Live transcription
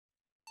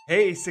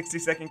Hey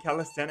 60-second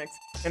calisthenics!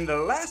 In the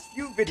last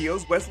few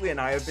videos, Wesley and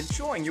I have been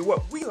showing you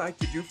what we like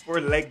to do for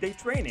leg day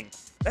training.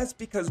 That's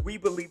because we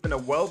believe in a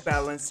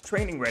well-balanced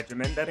training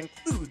regimen that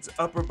includes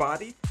upper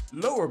body,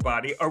 lower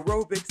body,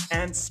 aerobics,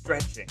 and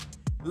stretching.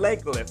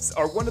 Leg lifts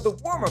are one of the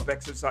warm-up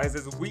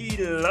exercises we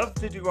love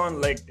to do on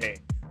leg day.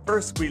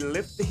 First, we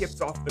lift the hips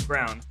off the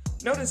ground.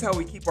 Notice how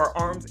we keep our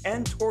arms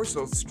and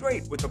torso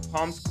straight with the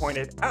palms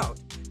pointed out.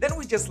 Then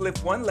we just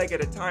lift one leg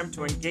at a time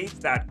to engage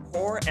that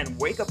core and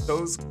wake up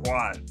those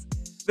quads.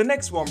 The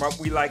next warm-up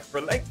we like for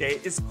leg day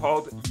is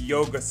called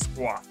yoga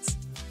squats.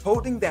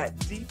 Holding that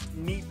deep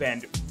knee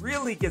bend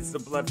really gets the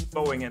blood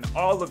flowing in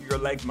all of your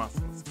leg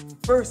muscles.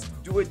 First,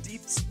 do a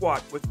deep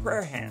squat with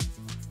prayer hands.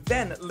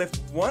 Then lift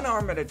one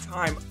arm at a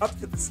time up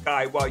to the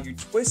sky while you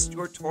twist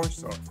your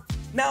torso.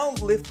 Now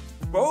lift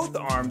both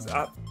arms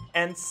up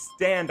and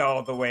stand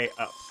all the way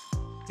up.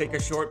 Take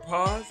a short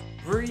pause,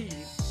 breathe,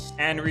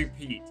 and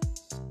repeat.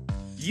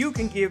 You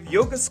can give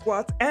yoga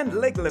squats and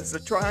leg lifts a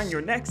try on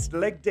your next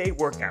leg day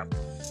workout.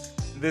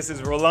 This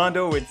is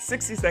Rolando with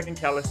 60 Second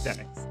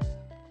Calisthenics.